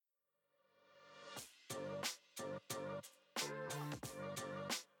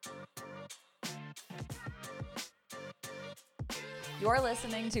You're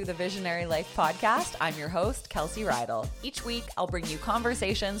listening to the Visionary Life Podcast. I'm your host, Kelsey Rydell. Each week, I'll bring you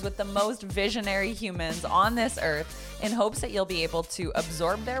conversations with the most visionary humans on this earth in hopes that you'll be able to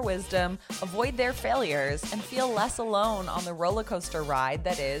absorb their wisdom, avoid their failures, and feel less alone on the roller coaster ride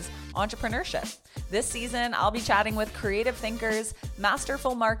that is entrepreneurship. This season, I'll be chatting with creative thinkers,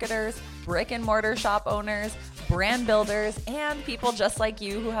 masterful marketers, brick and mortar shop owners, brand builders, and people just like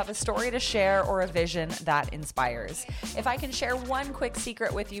you who have a story to share or a vision that inspires. If I can share one quick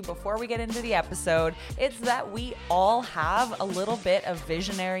secret with you before we get into the episode, it's that we all have a little bit of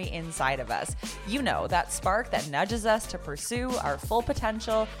visionary inside of us. You know, that spark that nudges us to pursue our full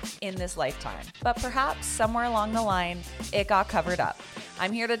potential in this lifetime. But perhaps somewhere along the line, it got covered up.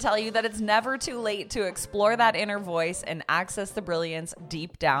 I'm here to tell you that it's never too late to explore that inner voice and access the brilliance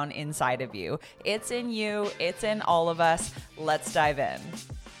deep down inside of you. It's in you. It's in all of us. Let's dive in.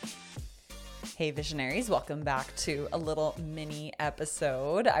 Hey visionaries, welcome back to a little mini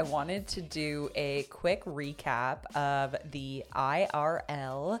episode. I wanted to do a quick recap of the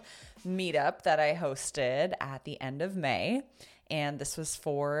IRL Meet Up that I hosted at the end of May, and this was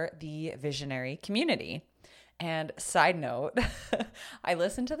for the visionary community. And side note, I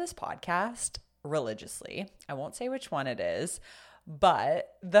listen to this podcast religiously. I won't say which one it is,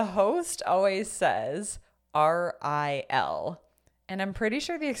 but the host always says RIL. And I'm pretty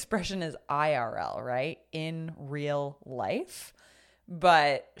sure the expression is IRL, right? In real life.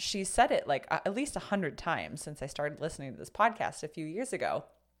 But she said it like at least 100 times since I started listening to this podcast a few years ago.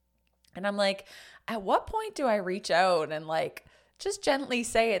 And I'm like, at what point do I reach out and like just gently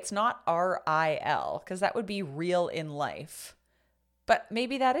say it's not RIL, because that would be real in life. But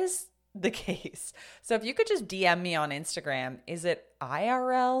maybe that is the case. So if you could just DM me on Instagram, is it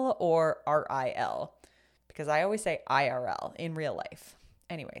IRL or RIL? Because I always say IRL, in real life.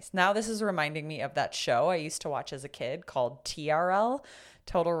 Anyways, now this is reminding me of that show I used to watch as a kid called TRL,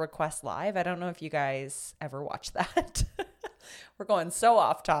 Total Request Live. I don't know if you guys ever watched that. We're going so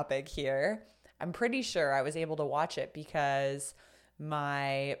off topic here. I'm pretty sure I was able to watch it because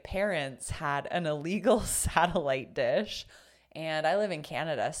my parents had an illegal satellite dish, and I live in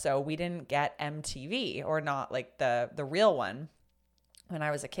Canada, so we didn't get MTV, or not like the real one, when I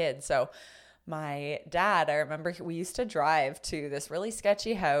was a kid. So my dad, I remember we used to drive to this really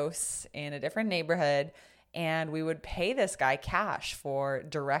sketchy house in a different neighborhood, and we would pay this guy cash for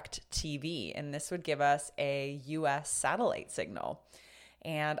direct TV, and this would give us a US satellite signal.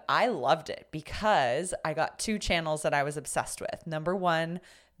 And I loved it because I got two channels that I was obsessed with. Number one,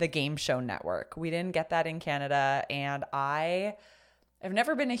 the Game Show Network. We didn't get that in Canada, and I've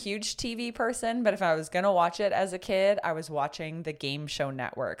never been a huge TV person, but if I was going to watch it as a kid, I was watching the Game Show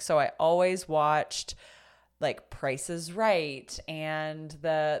Network. So I always watched like Price is Right and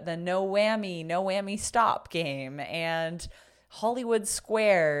the No Whammy Stop game and Hollywood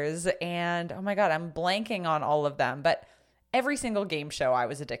Squares. And oh my God, I'm blanking on all of them, but every single game show I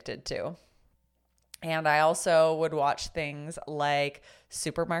was addicted to. And I also would watch things like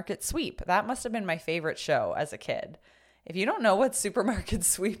Supermarket Sweep. That must have been my favorite show as a kid. If you don't know what Supermarket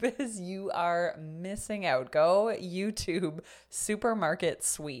Sweep is, you are missing out. Go YouTube Supermarket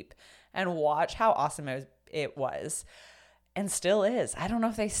Sweep and watch how awesome it was and still is. I don't know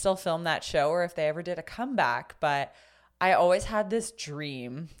if they still film that show or if they ever did a comeback, but I always had this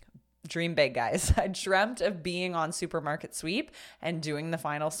dream big, guys. I dreamt of being on Supermarket Sweep and doing the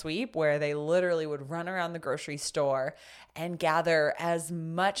final sweep where they literally would run around the grocery store and gather as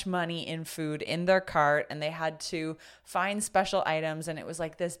much money in food in their cart, and they had to find special items, and it was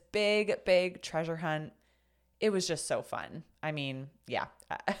like this big treasure hunt. It was just so fun. I mean, yeah,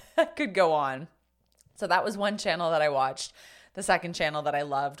 I could go on. So that was one channel that I watched. The second channel that I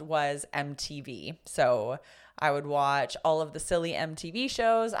loved was MTV. So I would watch all of the silly MTV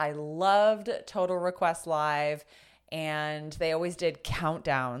shows. I loved Total Request Live, and they always did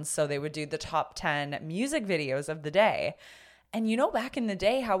countdowns. So they would do the top 10 music videos of the day. And you know, back in the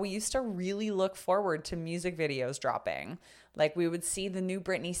day, how we used to really look forward to music videos dropping. Like we would see the new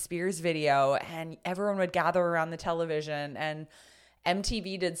Britney Spears video and everyone would gather around the television, and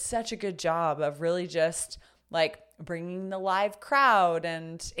MTV did such a good job of really just like bringing the live crowd,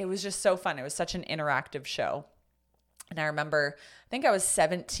 and it was just so fun. It was such an interactive show. And I remember, I think I was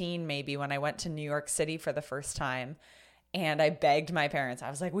 17 maybe when I went to New York City for the first time, and I begged my parents. I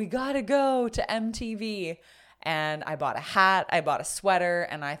was like, we gotta go to MTV. And I bought a hat, I bought a sweater,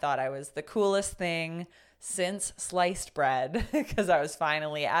 and I thought I was the coolest thing since sliced bread because I was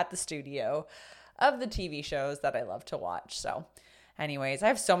finally at the studio of the TV shows that I love to watch. So anyways, I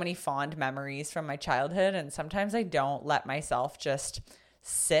have so many fond memories from my childhood, and sometimes I don't let myself just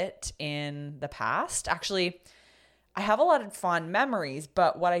sit in the past. Actually, I have a lot of fond memories,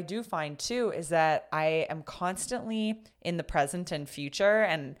 but what I do find too is that I am constantly in the present and future.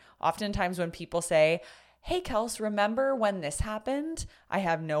 And oftentimes when people say, hey, Kels, remember when this happened? I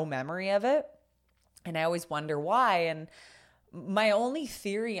have no memory of it. And I always wonder why. And my only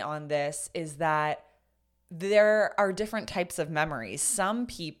theory on this is that there are different types of memories. Some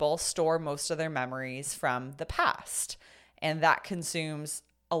people store most of their memories from the past, and that consumes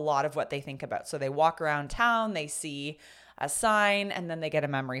a lot of what they think about. So they walk around town, they see a sign, and then they get a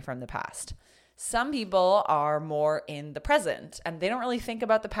memory from the past. Some people are more in the present, and they don't really think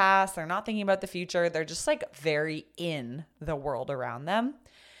about the past. They're not thinking about the future. They're just like very in the world around them.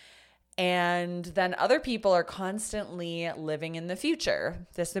 And then other people are constantly living in the future.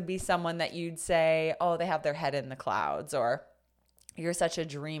 This would be someone that you'd say, oh, they have their head in the clouds, or you're such a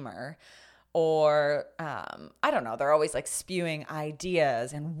dreamer, or I don't know, they're always like spewing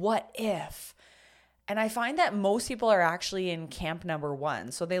ideas and what if. And I find that most people are actually in camp number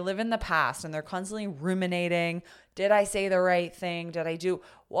one. So they live in the past and they're constantly ruminating. Did I say the right thing? Did I do?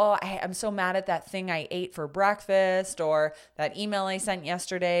 Well, I'm so mad at that thing I ate for breakfast, or that email I sent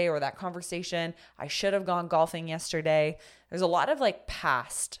yesterday, or that conversation. I should have gone golfing yesterday. There's a lot of like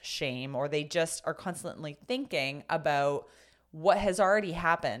past shame, or they just are constantly thinking about what has already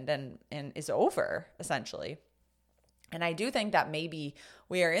happened and is over, essentially. And I do think that maybe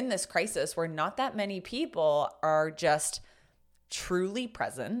we are in this crisis where not that many people are just truly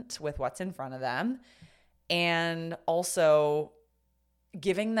present with what's in front of them, and also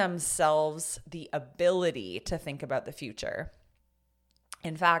giving themselves the ability to think about the future.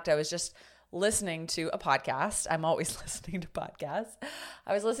 In fact, I was just listening to a podcast. I'm always listening to podcasts.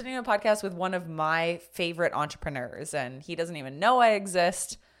 I was listening to a podcast with one of my favorite entrepreneurs, and he doesn't even know I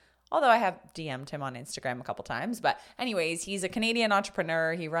exist, although I have DM'd him on Instagram a couple times. But anyways, he's a Canadian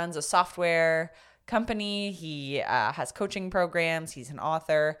entrepreneur. He runs a software company. He has coaching programs. He's an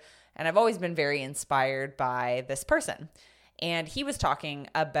author. And I've always been very inspired by this person. And he was talking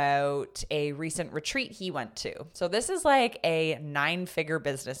about a recent retreat he went to. So this is like a 9-figure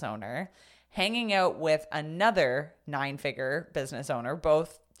business owner hanging out with another 9-figure business owner,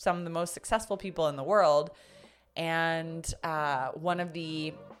 both some of the most successful people in the world. And one of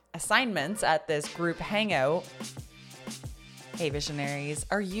the assignments at this group hangout. Hey visionaries,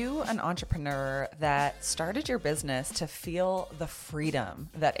 are you an entrepreneur that started your business to feel the freedom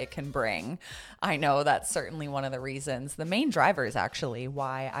that it can bring? I know that's certainly one of the reasons, the main drivers actually,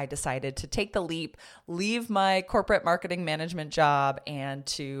 why I decided to take the leap, leave my corporate marketing management job, and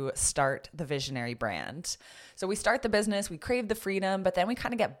to start the Visionary brand. So we start the business, we crave the freedom, but then we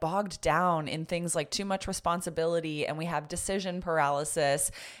kind of get bogged down in things like too much responsibility, and we have decision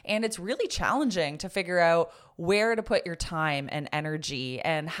paralysis. And it's really challenging to figure out where to put your time and energy,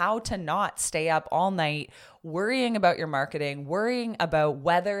 and how to not stay up all night worrying about your marketing, worrying about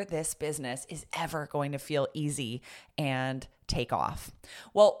whether this business is ever going to feel easy and take off.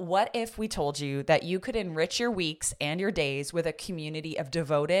 Well, what if we told you that you could enrich your weeks and your days with a community of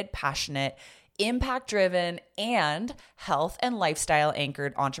devoted, passionate, impact-driven, and health and lifestyle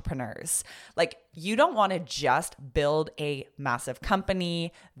anchored entrepreneurs? Like, you don't want to just build a massive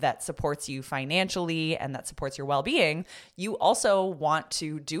company that supports you financially and that supports your well-being. You also want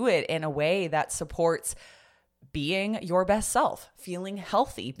to do it in a way that supports being your best self, feeling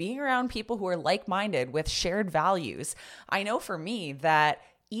healthy, being around people who are like-minded with shared values. I know for me that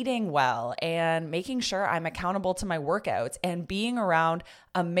eating well and making sure I'm accountable to my workouts and being around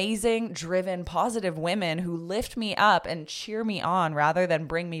amazing, driven, positive women who lift me up and cheer me on rather than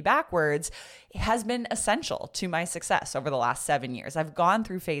bring me backwards has been essential to my success over the last 7 years. I've gone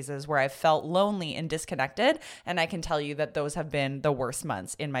through phases where I've felt lonely and disconnected, and I can tell you that those have been the worst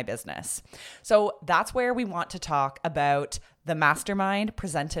months in my business. So that's where we want to talk about the mastermind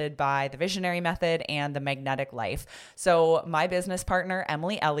presented by the Visionary Method and the Magnetic Life. So my business partner,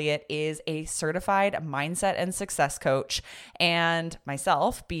 Emily Elliott, is a certified mindset and success coach, and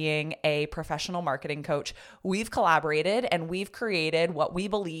myself being a professional marketing coach, we've collaborated and we've created what we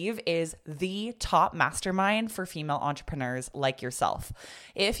believe is the top mastermind for female entrepreneurs like yourself.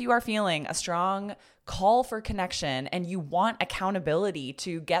 If you are feeling a strong call for connection and you want accountability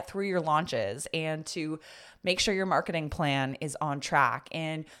to get through your launches and to make sure your marketing plan is on track,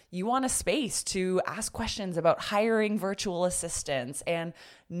 and you want a space to ask questions about hiring virtual assistants and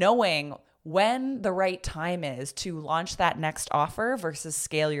knowing when the right time is to launch that next offer versus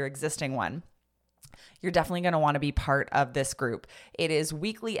scale your existing one, you're definitely going to want to be part of this group. It is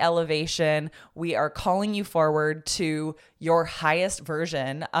weekly elevation. We are calling you forward to your highest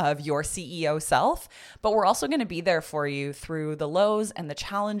version of your CEO self, but we're also going to be there for you through the lows and the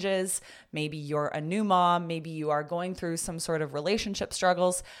challenges. Maybe you're a new mom. Maybe you are going through some sort of relationship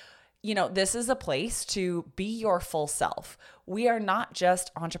struggles. This is a place to be your full self. We are not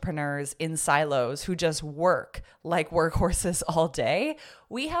just entrepreneurs in silos who just work like workhorses all day.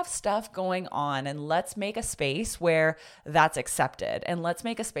 We have stuff going on, and let's make a space where that's accepted. And let's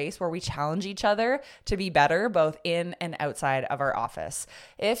make a space where we challenge each other to be better, both in and outside of our office.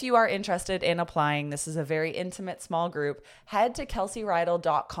 If you are interested in applying, this is a very intimate small group. Head to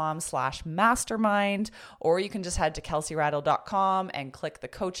kelseyrydell.com/mastermind, or you can just head to kelseyrydell.com and click the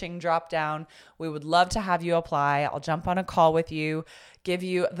coaching drop down. We would love to have you apply. I'll jump on a call with you, give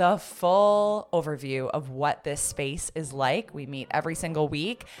you the full overview of what this space is like. We meet every single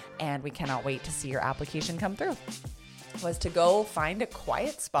week, and we cannot wait to see your application come through. Was to go find a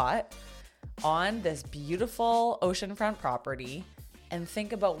quiet spot on this beautiful oceanfront property and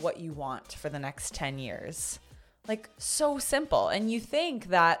think about what you want for the next 10 years. Like, so simple. And you think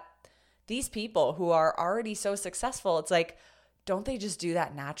that these people who are already so successful, it's like, don't they just do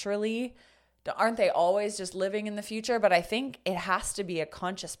that naturally? Aren't they always just living in the future? But I think it has to be a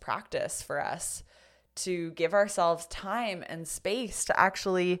conscious practice for us to give ourselves time and space to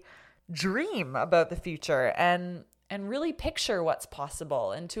actually dream about the future and really picture what's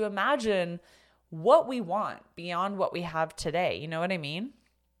possible and to imagine what we want beyond what we have today. You know what I mean?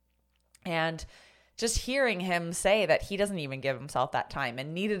 And just hearing him say that he doesn't even give himself that time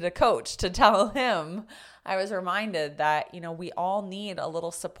and needed a coach to tell him, I was reminded that, we all need a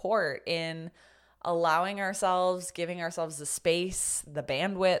little support in allowing ourselves, giving ourselves the space, the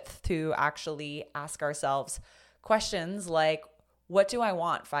bandwidth to actually ask ourselves questions like, what do I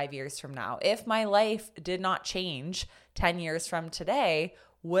want 5 years from now? If my life did not change 10 years from today,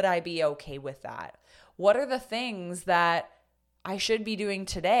 would I be okay with that? What are the things that I should be doing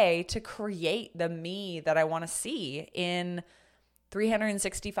today to create the me that I want to see in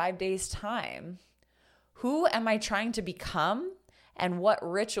 365 days time? Who am I trying to become? And what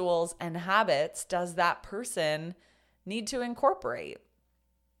rituals and habits does that person need to incorporate?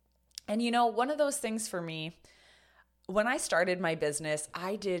 And one of those things for me, when I started my business,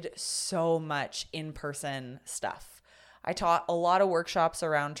 I did so much in-person stuff. I taught a lot of workshops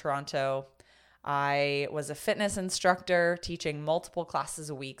around Toronto. I was a fitness instructor teaching multiple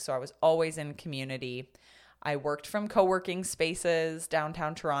classes a week, so I was always in community. I worked from co-working spaces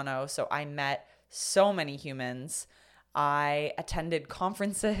downtown Toronto, so I met so many humans. I attended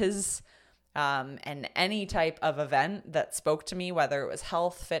conferences and any type of event that spoke to me, whether it was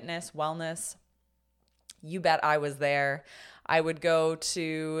health, fitness, wellness. You bet I was there. I would go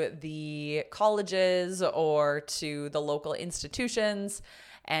to the colleges or to the local institutions,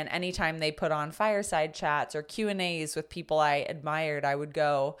 and anytime they put on fireside chats or Q&As with people I admired, I would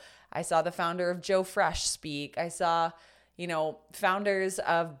go. I saw the founder of Joe Fresh speak. I saw, founders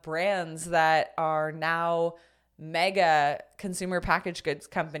of brands that are now mega consumer packaged goods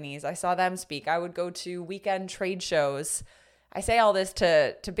companies. I saw them speak. I would go to weekend trade shows. I say all this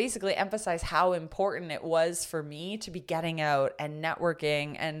to basically emphasize how important it was for me to be getting out and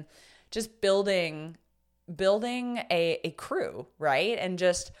networking and just building a crew, right? And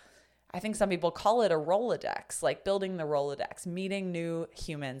just, I think some people call it a Rolodex, like building the Rolodex, meeting new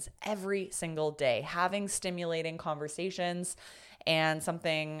humans every single day, having stimulating conversations. And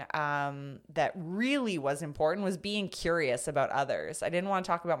something that really was important was being curious about others. I didn't want to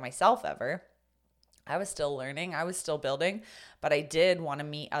talk about myself ever. I was still learning. I was still building, but I did want to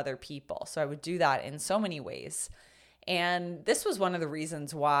meet other people. So I would do that in so many ways. And this was one of the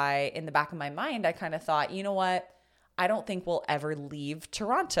reasons why in the back of my mind, I kind of thought, you know what? I don't think we'll ever leave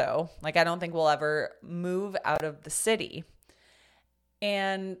Toronto. Like, I don't think we'll ever move out of the city.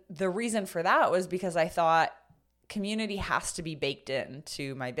 And the reason for that was because I thought community has to be baked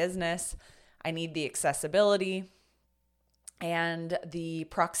into my business. I need the accessibility and the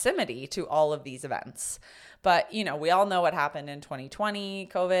proximity to all of these events. But, we all know what happened in 2020.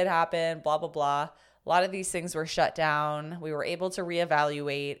 COVID happened, blah, blah, blah. A lot of these things were shut down. We were able to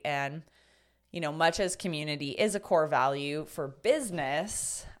reevaluate. And, much as community is a core value for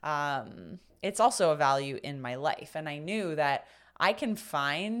business, it's also a value in my life. And I knew that I can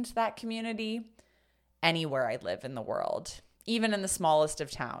find that community anywhere I live in the world, even in the smallest of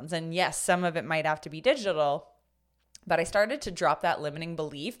towns. And yes, some of it might have to be digital, but I started to drop that limiting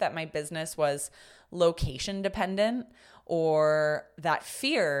belief that my business was location dependent, or that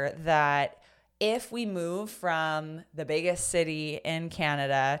fear that if we move from the biggest city in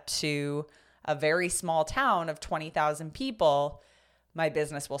Canada to a very small town of 20,000 people, my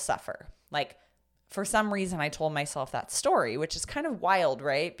business will suffer. Like, for some reason, I told myself that story, which is kind of wild,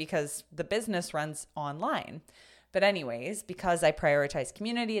 right? Because the business runs online. But anyways, because I prioritize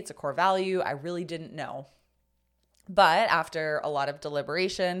community, it's a core value, I really didn't know. But after a lot of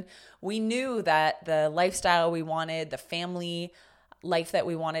deliberation, we knew that the lifestyle we wanted, the family life that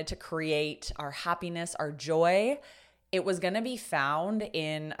we wanted to create, our happiness, our joy, it was going to be found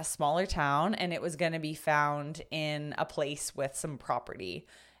in a smaller town, and it was going to be found in a place with some property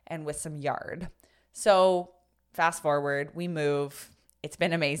and with some yard. So fast forward, we move. It's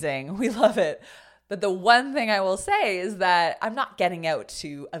been amazing. We love it. But the one thing I will say is that I'm not getting out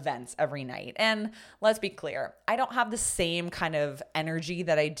to events every night. And let's be clear, I don't have the same kind of energy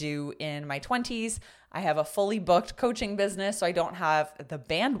that I do in my 20s. I have a fully booked coaching business, so I don't have the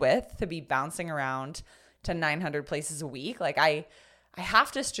bandwidth to be bouncing around to 900 places a week. Like I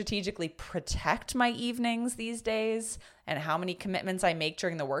have to strategically protect my evenings these days and how many commitments I make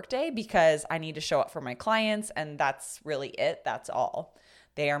during the workday, because I need to show up for my clients, and that's really it. That's all.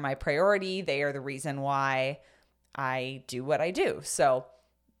 They are my priority. They are the reason why I do what I do. So,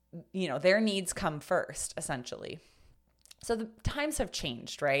 their needs come first, essentially. So the times have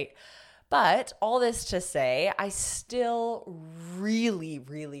changed, right? But all this to say, I still really,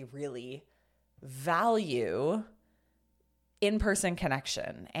 really, really value in-person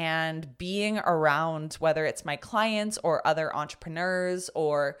connection and being around, whether it's my clients or other entrepreneurs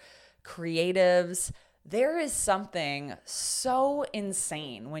or creatives. There is something so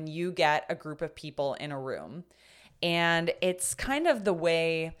insane when you get a group of people in a room. And it's kind of the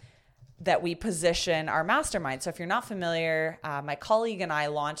way that we position our mastermind. So if you're not familiar, my colleague and I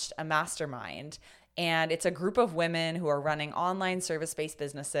launched a mastermind, and it's a group of women who are running online service-based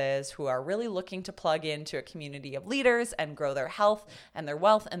businesses who are really looking to plug into a community of leaders and grow their health and their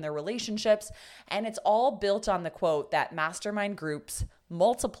wealth and their relationships. And it's all built on the quote that mastermind groups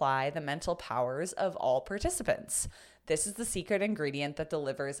multiply the mental powers of all participants. This is the secret ingredient that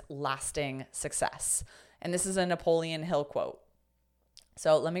delivers lasting success. And this is a Napoleon Hill quote.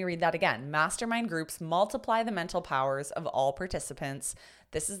 So let me read that again. Mastermind groups multiply the mental powers of all participants.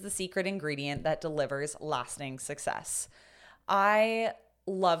 This is the secret ingredient that delivers lasting success. I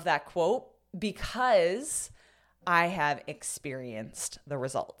love that quote because I have experienced the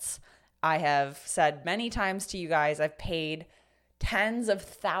results. I have said many times to you guys, I've paid tens of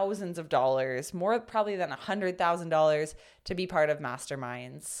thousands of dollars, more probably than $100,000 to be part of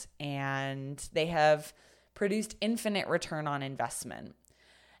masterminds. And they have produced infinite return on investment.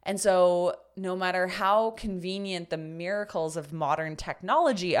 And so no matter how convenient the miracles of modern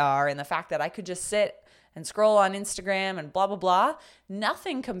technology are, and the fact that I could just sit and scroll on Instagram and blah, blah, blah,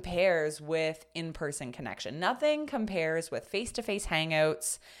 nothing compares with in-person connection. Nothing compares with face-to-face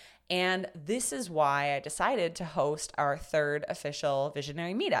hangouts. And this is why I decided to host our third official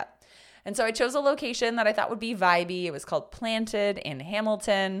Visionary Meetup. And so I chose a location that I thought would be vibey. It was called Planted in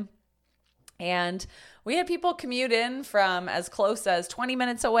Hamilton. And we had people commute in from as close as 20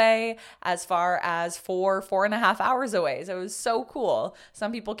 minutes away, as far as 4.5 hours away. So it was so cool.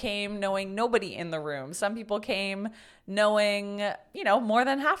 Some people came knowing nobody in the room. Some people came knowing, more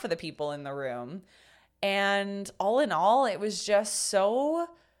than half of the people in the room. And all in all, it was just so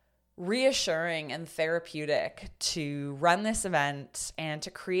reassuring and therapeutic to run this event and to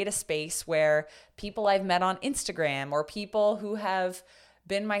create a space where people I've met on Instagram or people who have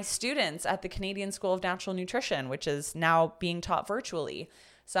been my students at the Canadian School of Natural Nutrition, which is now being taught virtually.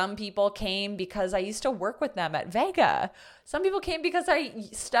 Some people came because I used to work with them at Vega. Some people came because I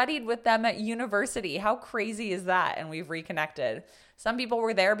studied with them at university. How crazy is that? And we've reconnected. Some people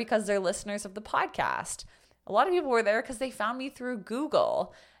were there because they're listeners of the podcast. A lot of people were there because they found me through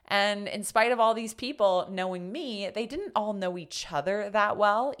Google. And in spite of all these people knowing me, they didn't all know each other that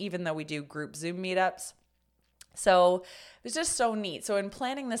well, even though we do group Zoom meetups. So it was just so neat. So in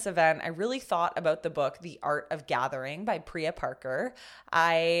planning this event, I really thought about the book, The Art of Gathering by Priya Parker.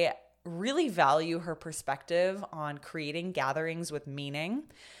 I really value her perspective on creating gatherings with meaning,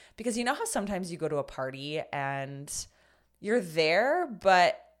 because you know how sometimes you go to a party and you're there,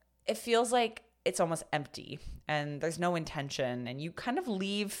 but it feels like it's almost empty and there's no intention, and you kind of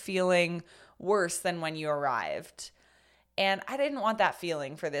leave feeling worse than when you arrived. And I didn't want that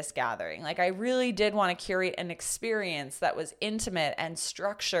feeling for this gathering. Like, I really did want to curate an experience that was intimate and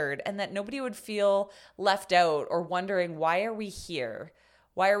structured, and that nobody would feel left out or wondering, why are we here?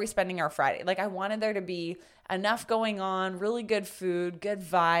 Why are we spending our Friday? Like, I wanted there to be enough going on, really good food, good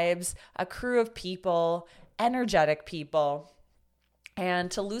vibes, a crew of people, energetic people, and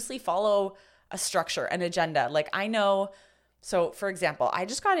to loosely follow a structure, an agenda. Like, I know So for example, I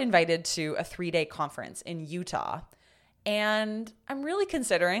just got invited to a 3-day conference in Utah. And I'm really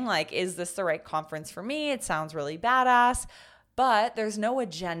considering, like, is this the right conference for me? It sounds really badass, but there's no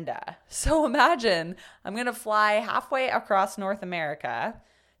agenda. So imagine I'm going to fly halfway across North America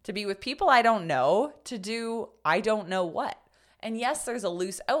to be with people I don't know, to do I don't know what. And yes, there's a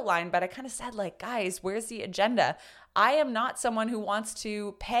loose outline, but I kind of said, like, guys, where's the agenda? I am not someone who wants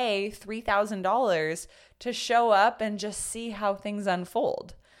to pay $3,000 to show up and just see how things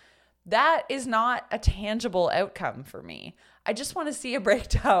unfold. That is not a tangible outcome for me. I just want to see a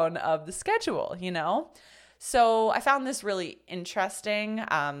breakdown of the schedule, you know? So I found this really interesting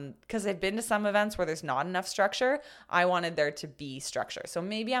because I've been to some events where there's not enough structure. I wanted there to be structure. So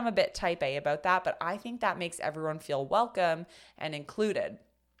maybe I'm a bit type A about that, but I think that makes everyone feel welcome and included.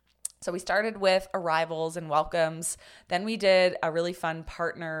 So we started with arrivals and welcomes. Then we did a really fun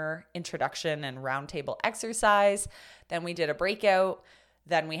partner introduction and roundtable exercise. Then we did a breakout.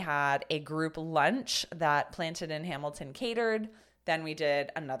 Then we had a group lunch that Planted in Hamilton catered. Then we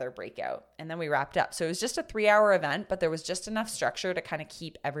did another breakout, and then we wrapped up. So it was just a 3-hour event, but there was just enough structure to kind of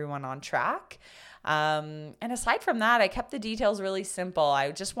keep everyone on track. And aside from that, I kept the details really simple.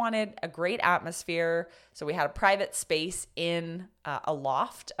 I just wanted a great atmosphere. So we had a private space in a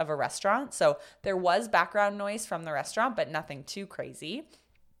loft of a restaurant. So there was background noise from the restaurant, but nothing too crazy.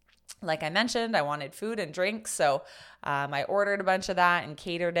 Like I mentioned, I wanted food and drinks. So I ordered a bunch of that and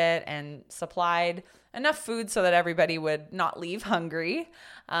catered it and supplied enough food so that everybody would not leave hungry.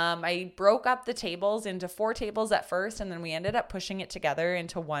 I broke up the tables into 4 tables at first, and then we ended up pushing it together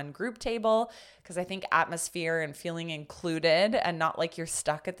into one group table because I think atmosphere and feeling included and not like you're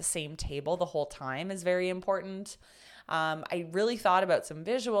stuck at the same table the whole time is very important. I really thought about some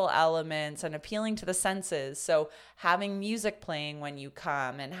visual elements and appealing to the senses. So having music playing when you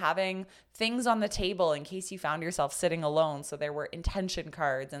come and having things on the table in case you found yourself sitting alone. So there were intention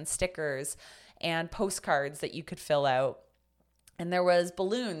cards and stickers and postcards that you could fill out. And there was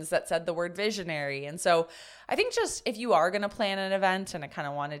balloons that said the word visionary. And so I think just if you are going to plan an event, and I kind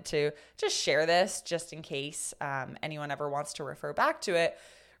of wanted to just share this just in case anyone ever wants to refer back to it,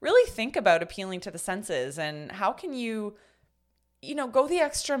 really think about appealing to the senses and how can you go the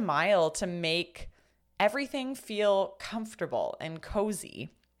extra mile to make everything feel comfortable and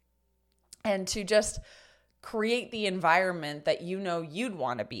cozy and to just create the environment that you'd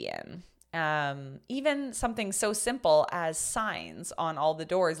want to be in. Even something so simple as signs on all the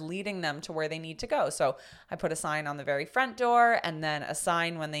doors leading them to where they need to go. So I put a sign on the very front door and then a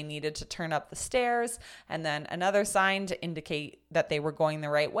sign when they needed to turn up the stairs and then another sign to indicate that they were going the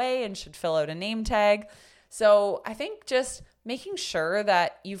right way and should fill out a name tag. So I think just making sure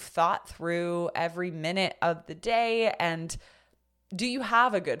that you've thought through every minute of the day and do you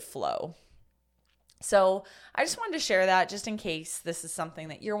have a good flow? So I just wanted to share that just in case this is something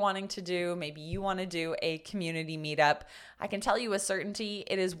that you're wanting to do. Maybe you want to do a community meetup. I can tell you with certainty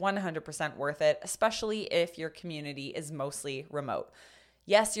it is 100% worth it, especially if your community is mostly remote.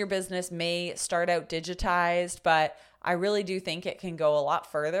 Yes, your business may start out digitized, but I really do think it can go a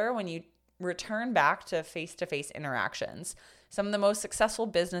lot further when you return back to face-to-face interactions. Some of the most successful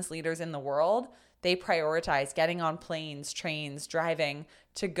business leaders in the world, they prioritize getting on planes, trains, driving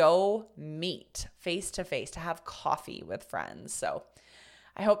to go meet face-to-face, to have coffee with friends. So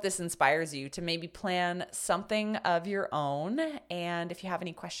I hope this inspires you to maybe plan something of your own. And if you have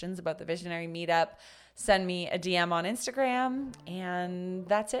any questions about the Visionary Meetup, send me a DM on Instagram. And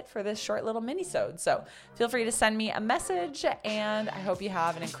that's it for this short little mini-sode. So feel free to send me a message, and I hope you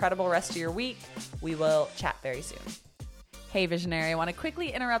have an incredible rest of your week. We will chat very soon. Hey Visionary, I want to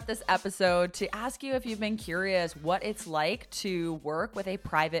quickly interrupt this episode to ask you if you've been curious what it's like to work with a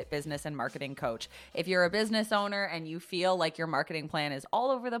private business and marketing coach. If you're a business owner and you feel like your marketing plan is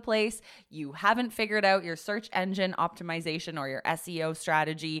all over the place, you haven't figured out your search engine optimization or your SEO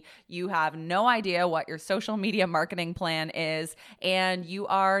strategy, you have no idea what your social media marketing plan is, and you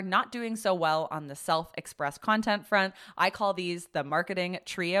are not doing so well on the self-express content front. I call these the marketing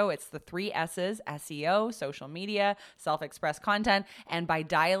trio. It's the 3 S's: SEO, social media, self-express content. And by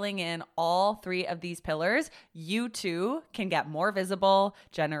dialing in all 3 of these pillars, you too can get more visible,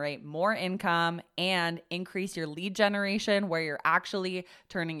 generate more income, and increase your lead generation where you're actually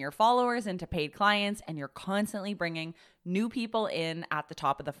turning your followers into paid clients and you're constantly bringing new people in at the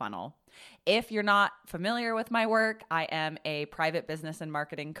top of the funnel. If you're not familiar with my work, I am a private business and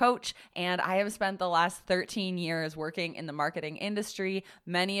marketing coach, and I have spent the last 13 years working in the marketing industry,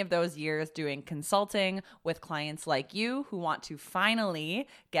 many of those years doing consulting with clients like you who want to finally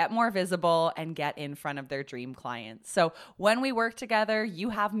get more visible and get in front of their dream clients. So when we work together, you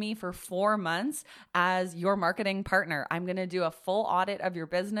have me for 4 months as your marketing partner. I'm going to do a full audit of your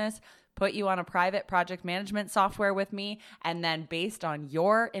business, put you on a private project management software with me, and then based on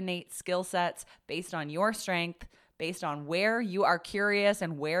your innate skill sets, based on your strength, based on where you are curious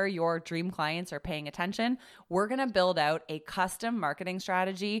and where your dream clients are paying attention, we're going to build out a custom marketing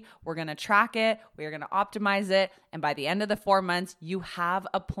strategy. We're going to track it. We're going to optimize it. And by the end of the 4 months, you have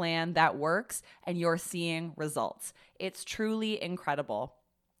a plan that works and you're seeing results. It's truly incredible.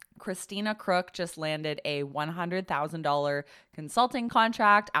 Christina Crook just landed a $100,000 consulting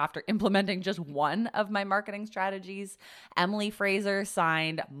contract after implementing just one of my marketing strategies. Emily Fraser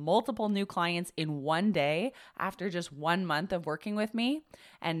signed multiple new clients in one day after just 1 month of working with me.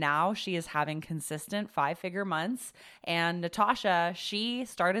 And now she is having consistent 5-figure months. And Natasha, she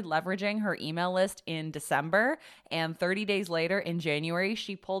started leveraging her email list in December. And 30 days later in January,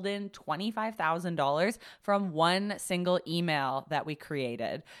 she pulled in $25,000 from one single email that we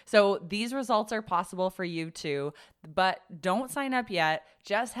created. So these results are possible for you too, but don't sign up yet.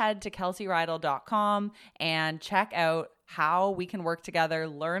 Just head to kelseyrydell.com and check out how we can work together,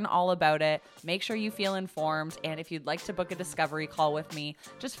 learn all about it, make sure you feel informed. And if you'd like to book a discovery call with me,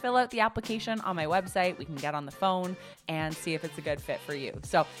 just fill out the application on my website. We can get on the phone and see if it's a good fit for you.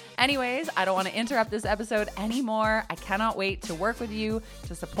 So anyways, I don't want to interrupt this episode anymore. I cannot wait to work with you,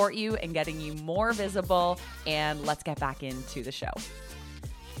 to support you in getting you more visible. And let's get back into the show.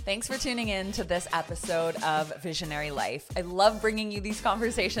 Thanks for tuning in to this episode of Visionary Life. I love bringing you these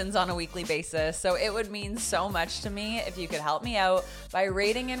conversations on a weekly basis, so it would mean so much to me if you could help me out by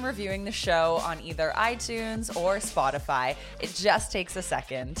rating and reviewing the show on either iTunes or Spotify. It just takes a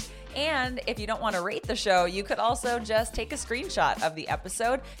second. And if you don't want to rate the show, you could also just take a screenshot of the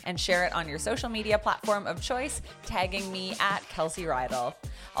episode and share it on your social media platform of choice, tagging me at Kelsey Rydell.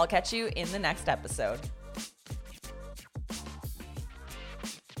 I'll catch you in the next episode.